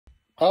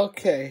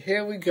Okay,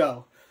 here we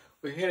go.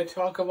 We're here to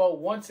talk about,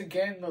 once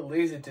again, the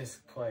Laserdisc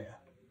player.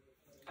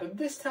 And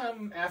this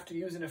time, after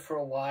using it for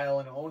a while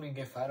and owning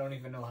it, I don't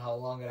even know how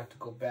long I'd have to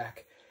go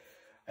back.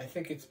 I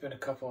think it's been a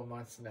couple of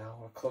months now,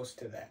 or close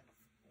to that.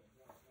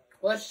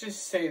 Let's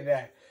just say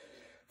that,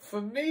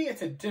 for me,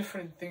 it's a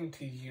different thing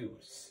to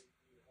use.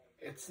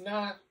 It's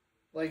not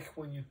like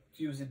when you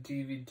use a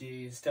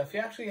DVD and stuff. You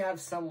actually have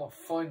somewhat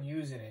fun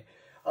using it.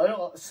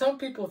 Some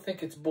people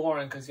think it's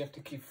boring because you have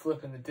to keep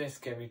flipping the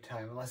disc every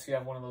time, unless you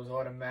have one of those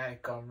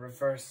automatic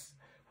reverse,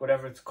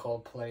 whatever it's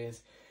called,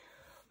 players.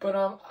 But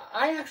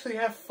I actually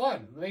have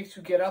fun. It makes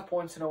you get up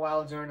once in a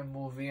while during a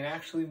movie and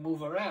actually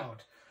move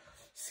around.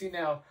 See,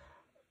 now,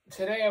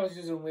 today I was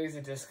using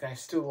Laserdisc and I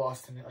still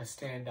lost a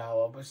stand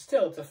hour, but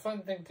still, it's a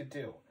fun thing to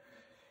do.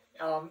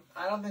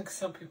 I don't think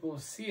some people will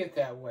see it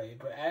that way,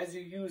 but as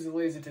you use a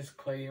Laserdisc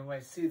player, you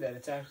might see that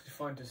it's actually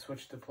fun to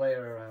switch the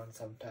player around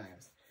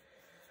sometimes.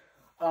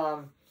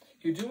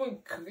 You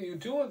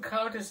do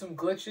encounter some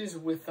glitches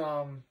with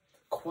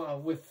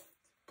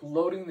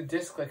loading the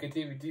disc like a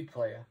DVD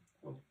player.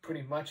 Well,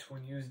 pretty much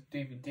when you use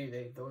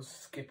DVD, those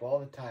skip all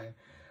the time.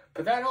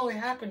 But that only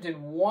happened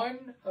in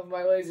one of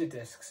my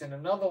Laserdiscs, and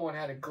another one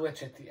had a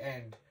glitch at the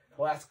end.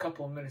 The last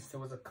couple of minutes, there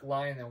was a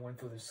line that went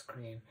through the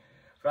screen.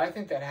 But I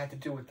think that had to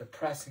do with the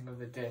pressing of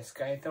the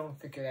disc. I don't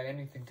think it had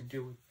anything to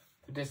do with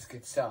the disc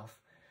itself.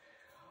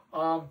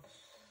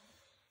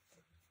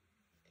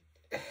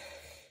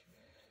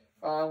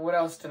 What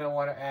else did I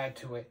want to add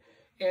to it?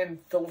 And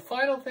the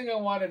final thing I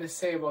wanted to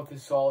say about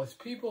this all is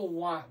people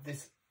want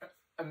this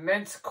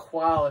immense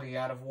quality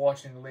out of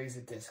watching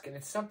Laserdisc, and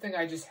it's something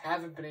I just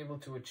haven't been able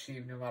to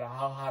achieve no matter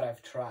how hard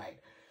I've tried.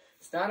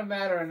 It's not a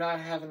matter of not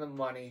having the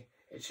money.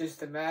 It's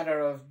just a matter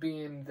of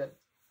being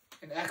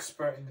an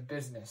expert in the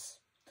business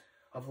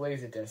of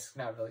Laserdisc.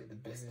 Not really the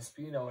business,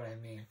 but you know what I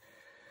mean.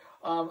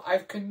 I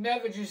could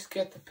never just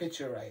get the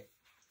picture right.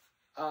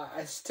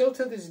 I still,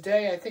 to this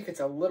day, I think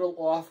it's a little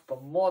off,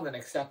 but more than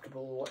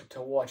acceptable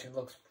to watch. It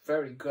looks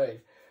very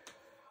good.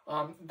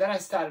 Then I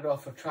started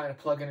off with trying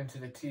to plug it into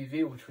the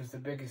TV, which was the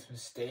biggest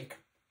mistake.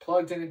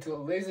 Plugged it into a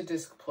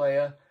Laserdisc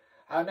player.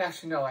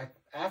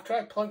 After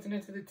I plugged it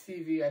into the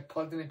TV, I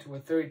plugged it into a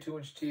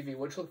 32-inch TV,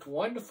 which looked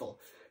wonderful.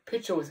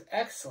 Picture was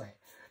excellent.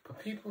 But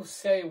people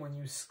say when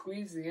you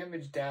squeeze the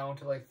image down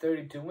to like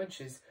 32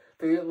 inches,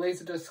 the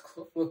Laserdisc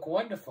look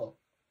wonderful.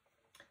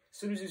 As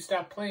soon as you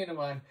start playing them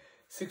on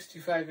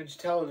 65-inch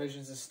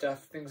televisions and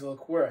stuff, things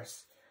look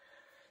worse.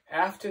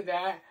 After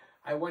that,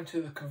 I went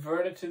to the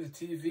converter to the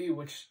TV,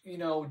 which,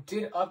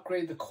 did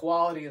upgrade the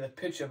quality of the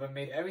picture, but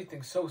made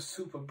everything so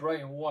super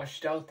bright and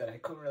washed out that I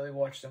couldn't really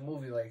watch the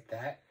movie like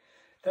that.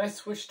 Then I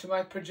switched to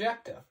my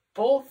projector.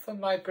 Both of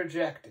my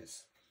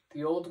projectors.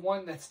 The old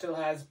one that still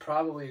has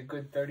probably a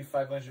good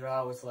 3,500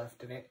 hours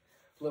left in it,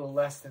 a little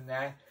less than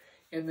that.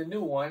 And the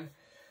new one,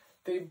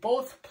 they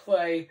both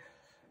play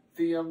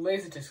the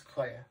Laserdisc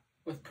player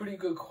with pretty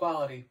good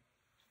quality.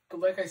 But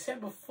like I said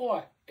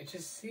before, it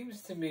just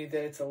seems to me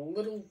that it's a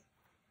little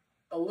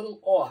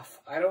off.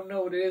 I don't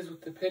know what it is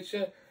with the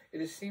picture. It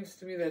just seems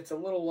to me that it's a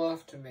little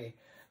off to me.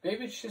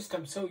 Maybe it's just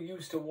I'm so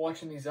used to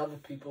watching these other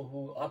people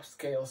who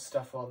upscale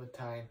stuff all the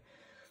time.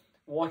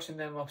 Watching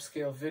them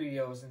upscale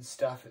videos and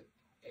stuff.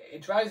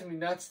 It drives me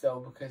nuts though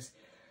because,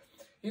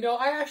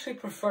 I actually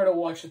prefer to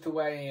watch it the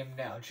way I am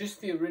now. Just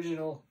the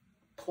original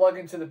plug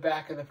into the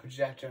back of the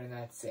projector and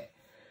that's it.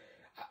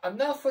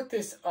 Enough with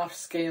this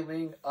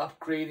upscaling,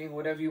 upgrading,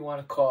 whatever you want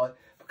to call it.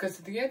 Because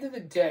at the end of the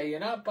day, you're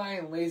not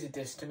buying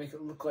Laserdisc to make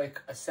it look like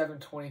a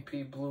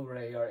 720p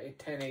Blu-ray or a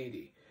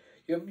 1080.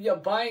 You're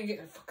buying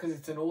it because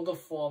it's an older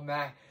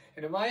format.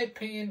 And in my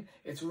opinion,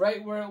 it's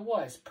right where it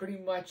was. Pretty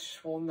much,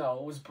 well, no,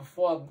 it was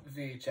before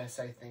VHS,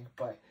 I think.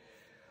 But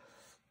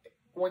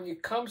when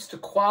it comes to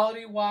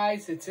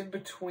quality-wise, it's in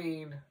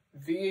between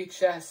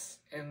VHS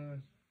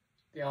and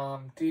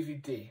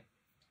DVD.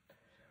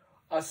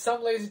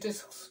 Some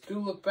Laserdiscs do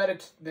look better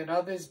than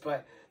others,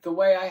 but the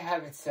way I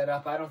have it set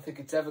up, I don't think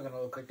it's ever going to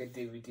look like a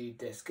DVD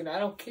disc. And I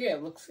don't care.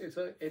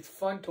 It's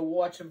fun to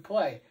watch and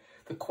play.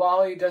 The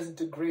quality doesn't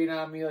degrade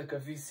on me like a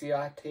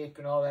VCR tape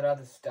and all that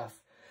other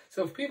stuff.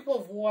 So if people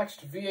have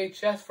watched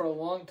VHS for a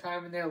long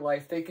time in their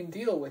life, they can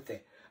deal with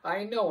it.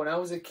 I know when I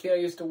was a kid, I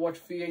used to watch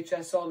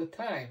VHS all the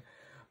time.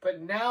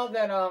 But now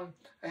that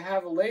I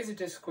have a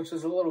Laserdisc, which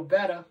is a little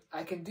better,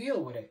 I can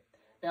deal with it.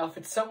 Now, if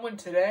it's someone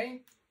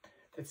today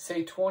that's,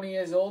 say, 20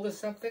 years old or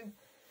something,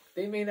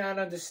 they may not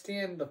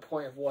understand the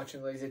point of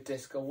watching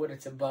Laserdisc or what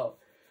it's about.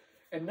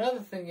 Another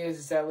thing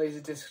is that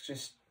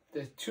Laserdisc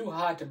they're too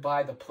hard to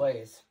buy the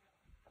players.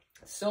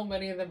 So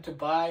many of them to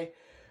buy,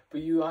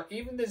 but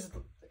there's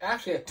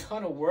actually a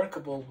ton of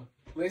workable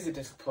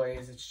Laserdisc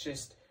players. It's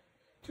just,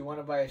 do you want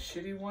to buy a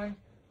shitty one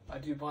or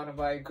do you want to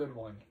buy a good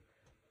one?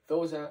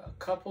 Those are a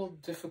couple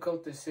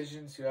difficult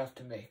decisions you have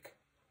to make.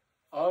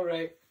 All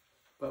right,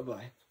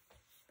 bye-bye.